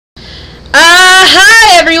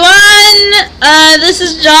Hi everyone! This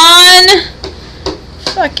is John.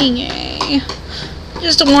 Fucking A.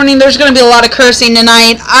 Just a warning, there's gonna be a lot of cursing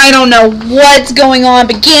tonight. I don't know what's going on,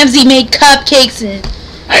 but Gamzee made cupcakes and...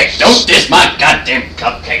 Hey, don't diss my goddamn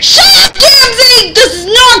cupcakes. Shut up, Gamzee! This is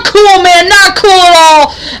not cool, man. Not cool at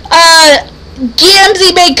all.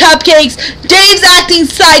 Gamzee made cupcakes. Dave's acting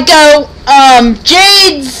psycho.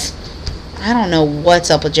 Jade's... I don't know what's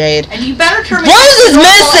up with Jade. And you better turn Rose is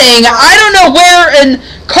missing. I don't know where. And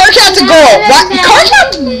Carcat's a girl.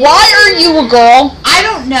 Carcat, why are you a girl? I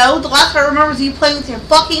don't know. The last I remember was you playing with your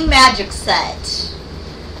fucking magic set.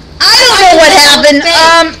 I don't know what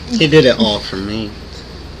happened. He did it all for me.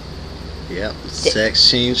 Yep. Sex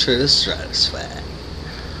change for the Strider swag.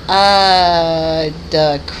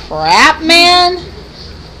 The crap man.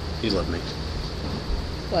 You love me.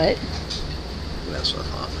 What? That's what I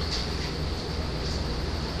thought.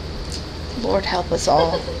 Lord help us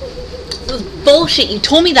all. It was bullshit. You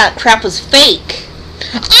told me that crap was fake.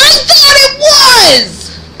 I thought it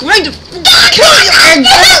was! Going to stop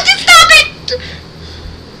it!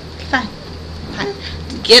 Fine. Fine.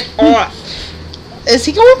 Get off. Is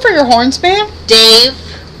he going for your horn spam? Dave,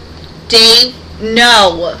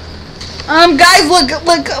 no. Guys,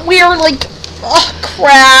 look, we are like, oh,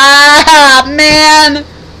 crap, man.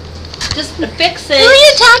 Just fix it. Who are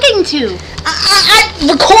you talking to? I'm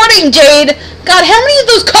recording, Jade. God, how many of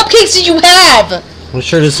those cupcakes did you have? I'm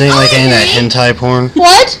sure this ain't like any of that hentai porn.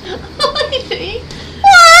 What?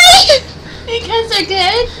 Why? Because they're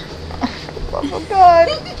good. Oh God,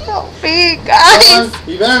 help me, guys.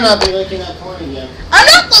 You better not be looking at porn again. I'm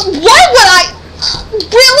not. Why would I?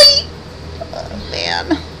 Really? Oh,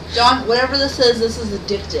 man. John, whatever this is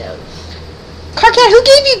addictive. Carcat, who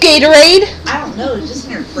gave you Gatorade? I don't know. It's just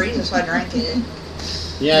in your freezer, so I drank it.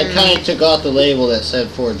 Yeah, I kind of took off the label that said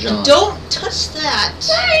for John. Don't touch that.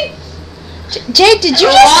 Sorry. Jade, did you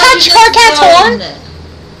just touch Carcat's horn?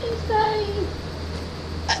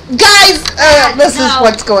 Guys, this is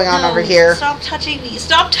what's going on over here. Stop touching me.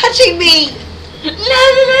 Stop touching me.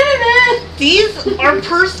 These are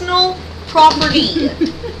personal property.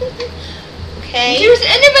 Okay? Does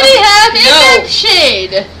anybody have a No.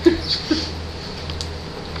 lampshade?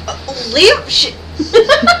 Lampshade.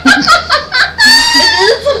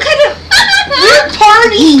 This is some kind of weird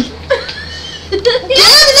party.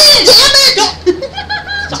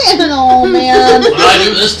 Damn it all, man. What do I do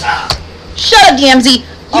this time? Shut up, Gamzee.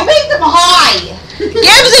 You make them high.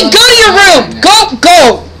 Gamzee, go to your room.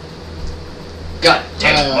 Go. God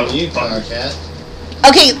damn it, You motherfucker. Carcat.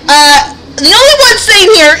 Okay, the only one staying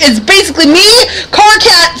here is basically me,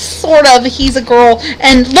 Carcat, sort of, he's a girl,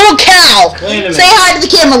 and Little Cow. Wait a minute. Say hi to the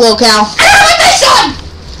camera, Little Cow.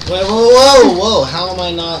 Wait, whoa. How am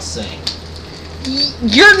I not saying?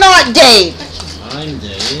 You're not Dave. I'm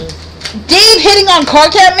Dave. Dave hitting on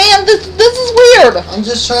Carcat, man, this is weird. I'm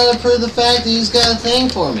just trying to prove the fact that he's got a thing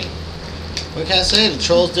for me. What can I say? The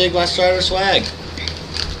trolls dig my Strider swag.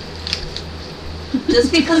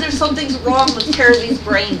 Just because there's something's wrong with Carolee's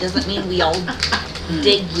brain doesn't mean we all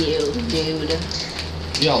dig you, dude.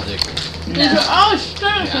 Y'all dig me. No. Oh,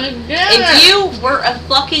 stop together. If you were a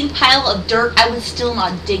fucking pile of dirt, I would still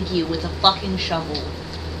not dig you with a fucking shovel.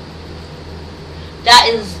 That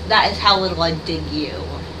is how little I dig you.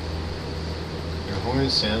 Your horn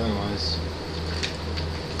sounding was.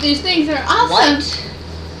 These things are awesome.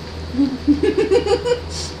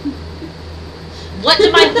 What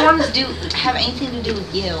do my horns have anything to do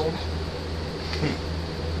with you?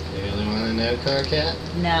 You really want to know, Carcat?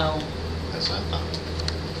 No. That's what I thought.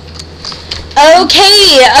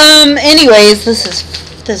 Okay, anyways, this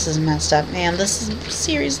is messed up, man. This is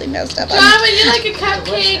seriously messed up. John, would you like a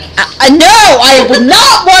cupcake? No, I would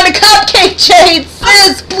not want a cupcake, Jade.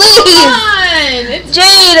 Sis, please. Come on. It's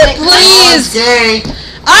Jade, please. Gay.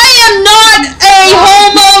 I am not a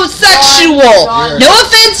homosexual. John. No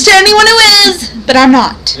offense to anyone who is, but I'm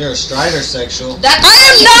not. You're a Strider sexual. I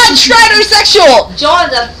am not Strider sexual.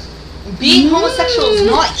 John, being homosexual is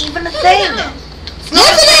not even a thing.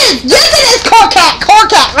 Yes, it is. Carcat.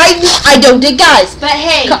 I don't dig guys. But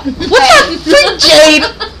hey, What the freak, Jade?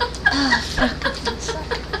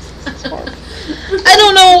 I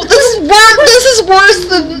don't know. This is worse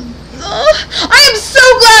than. I am so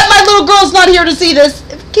glad my little girl's not here to see this.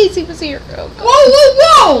 If Casey was here. Oh, God.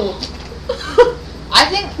 Whoa! I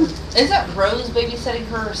think isn't Rose babysitting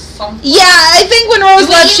her or something? Yeah, I think when Rose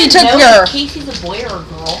left, she took know her. if Casey's a boy or a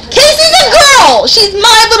girl? Casey's a girl. She's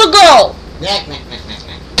my little girl.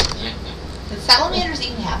 Does salamanders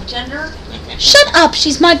even have a gender? Shut up.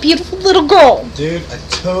 She's my beautiful little girl. Dude, I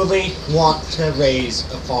totally want to raise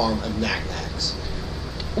a farm of knack-knacks.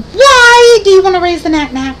 Why do you want to raise the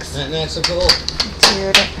knack-knacks? Knack-knacks are cool.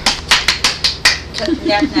 Dude.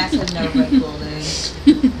 Knack-knacks have never been cool,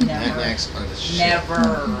 dude. Never. Knack-knacks are the shit.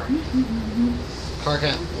 Never.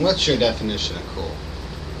 Parka, what's your definition of cool?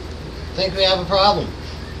 I think we have a problem.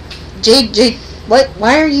 Jade,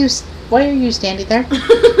 why are you standing there?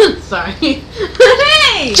 Sorry.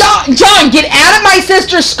 Hey! John, get out of my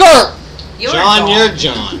sister's skirt! John, you're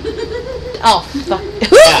John. Oh, fuck.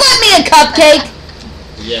 Who sent me a cupcake?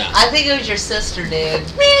 Yeah. I think it was your sister, dude.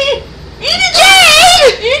 Me!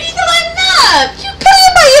 Jade! You need to lighten up! You put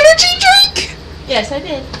in my energy drink? Yes, I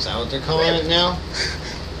did. Is that what they're calling it now?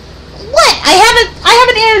 What? I have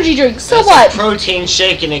an energy drink, so That's what? a protein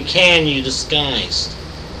shake in a can, you disguised.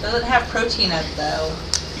 Doesn't have protein in it, though.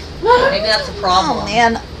 Maybe that's a problem. Oh,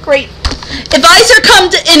 man. Great. If I succumb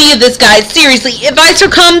to any of this, guys, seriously, if I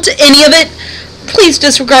succumb to any of it, please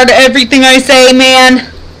disregard everything I say,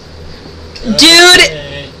 man. Dude.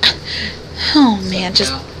 Okay. Oh, man,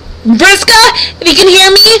 just... Briska, if you can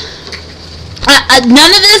hear me,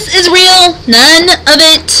 none of this is real. None of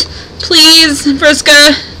it. Please,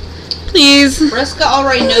 Briska. Please. Briska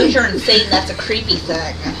already knows you're insane. That's a creepy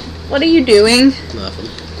thing. What are you doing? Nothing.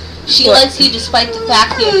 She likes you despite the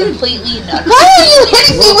fact you're completely nuts. Why are you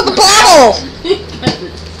hitting me with a bottle?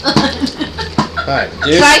 Alright, Can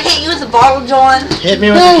dude. I hit you with a bottle, John? Hit me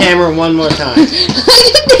with the camera one more time. I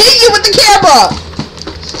didn't hit you with the camera.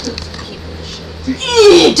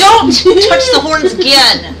 Don't touch the horns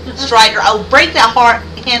again, Strider. I'll break that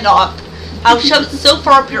hand off. I'll shove it so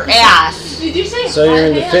far up your ass. Did you say So you're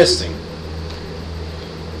into hot fisting.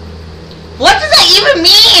 What does that even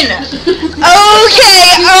mean?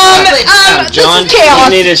 Okay, John, this is chaos.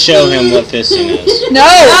 you need to show him what fisting is. No.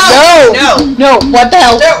 What the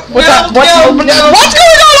hell? What's going on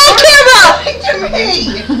off camera?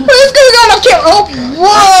 What's going on off camera?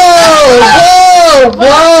 Oh,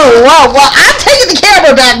 whoa! I'm taking the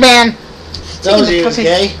camera back, man. Told you he was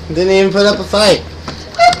gay. Didn't even put up a fight.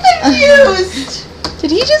 I'm confused. Did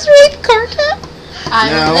he just read Carta? I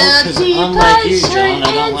No, love 'cause tea unlike you, pies, John, I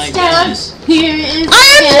don't and like stuff. guys. Here is I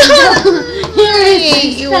am candle. Here I is hate the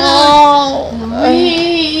you stuff. all.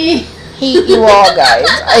 We Hate you all, guys.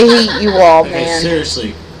 I hate you all, Okay, man.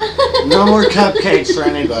 seriously. No more cupcakes for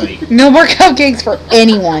anybody. No more cupcakes for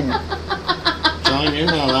anyone. John, you're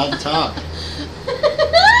not allowed to talk.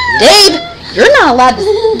 Dave, you're not allowed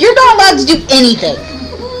to do anything.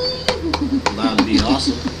 Allowed to be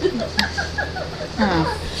awesome. Oh.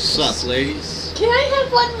 What's up, ladies? Can I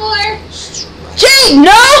have one more? Jay,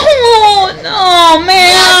 no,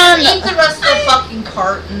 man. Eat the rest of the fucking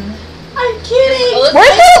carton. I'm kidding. Let's Where'd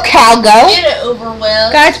little Cal go? get it over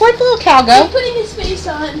with. Guys, where'd little Cal I'm go? putting his face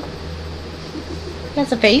on. He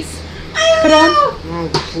has a face. I Put don't on. know.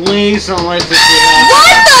 Oh, please don't let this happen.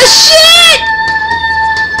 What the shit?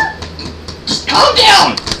 Just calm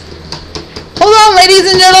down. Hold on,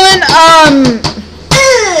 ladies and gentlemen.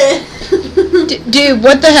 Dude,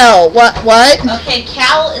 what the hell? What? Okay,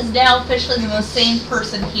 Cal is now officially the most sane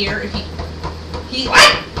person here. If he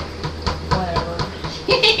whatever.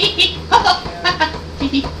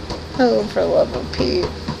 Oh, for love of Pete.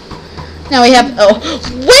 Now we have. Oh,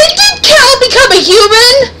 when did Cal become a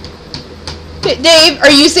human? Dave, are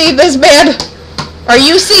you seeing this, man? Are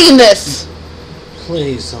you seeing this?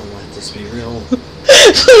 Please don't let this be real.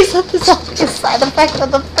 Please let this all be a side effect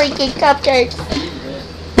of the freaking cupcakes.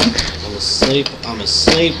 I'm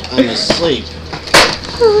asleep.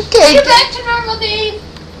 Okay. Get back to normal, Dave.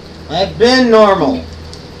 I've been normal.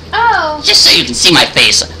 Oh. Just so you can see my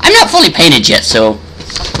face. I'm not fully painted yet, so...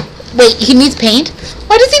 Wait, he needs paint?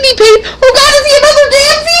 Why does he need paint? Oh God, is he another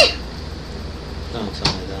Dancy? Don't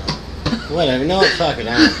tell me that. Whatever, no, fuck it.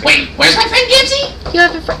 I don't care. Wait, where's my friend Gamsey? You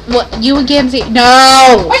have a friend? What? You and Gamsey?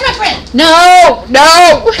 No! Where's my friend? No!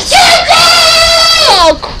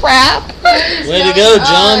 Oh crap! Way to go,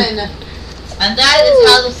 John. And that is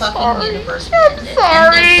how the fucking universe ended.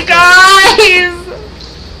 Sorry, guys!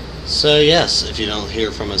 So yes, if you don't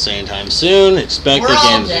hear from us anytime soon, expect We're the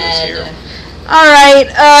all Gamsey is dead. here. Alright,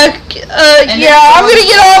 yeah, I'm gonna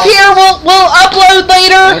get off here. We'll upload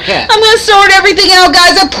later. Okay. I'm gonna sort everything out,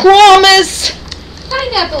 guys, I promise.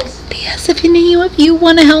 Pineapples. P.S. If you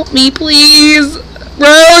want to help me, please.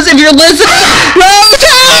 Rose, if you're listening. Rose,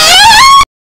 help!